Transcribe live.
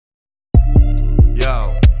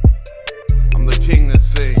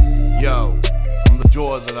Yo, I'm the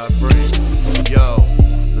joy that I bring. Yo,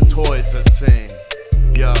 the toys that sing.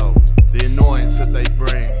 Yo, the annoyance that they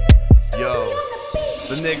bring. Yo,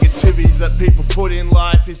 the negativity that people put in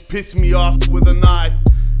life is pissing me off with a knife.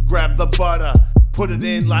 Grab the butter, put it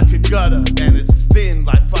in like a gutter, and it's thin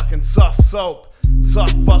like fucking soft soap.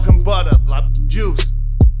 Soft fucking butter like juice.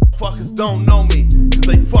 Fuckers don't know me, cause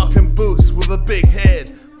they fucking boost with a big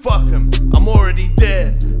head. Fuck 'em, I'm already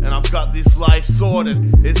dead, and I've got this life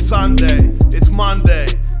sorted. It's Sunday, it's Monday,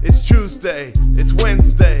 it's Tuesday, it's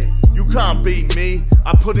Wednesday. You can't beat me,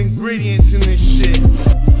 I put ingredients in this shit.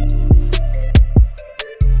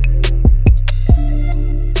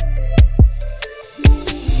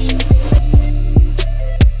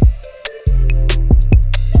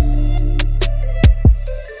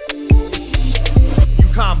 You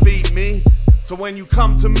can't beat me. So when you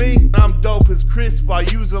come to me, I'm dope as crisp, I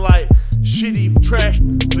use it like shitty trash.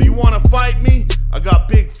 So you wanna fight me? I got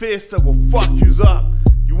big fists that will fuck yous up.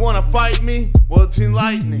 You wanna fight me? Well, it's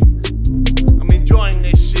enlightening. I'm enjoying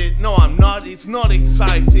this shit. No, I'm not. It's not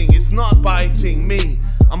exciting. It's not biting me.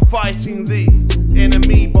 I'm fighting the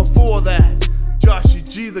enemy before that. Joshy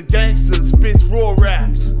G, the gangster that spits raw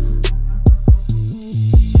raps.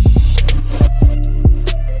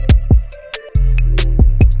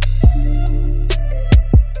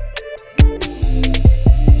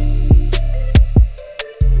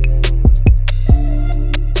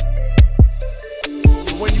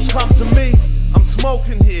 Come to me, I'm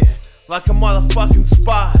smoking here like a motherfucking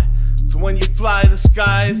spy. So when you fly the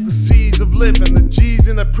skies, the seas of living, the G's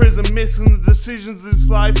in a prison missing the decisions of this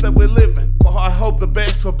life that we're living. Oh, I hope the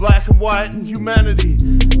best for black and white and humanity.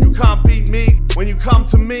 You can't beat me when you come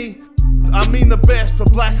to me. I mean the best for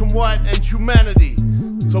black and white and humanity.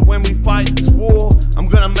 So when we fight this war, I'm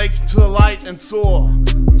gonna make it to the light and soar.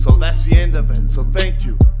 So that's the end of it, so thank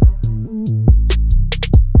you.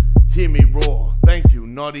 Hear me roar, thank you,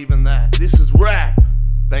 not even that. This is rap,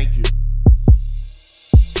 thank you.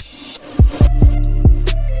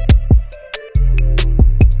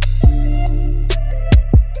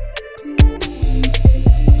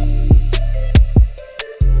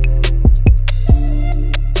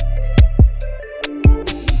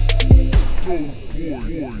 Oh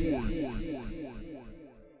boy.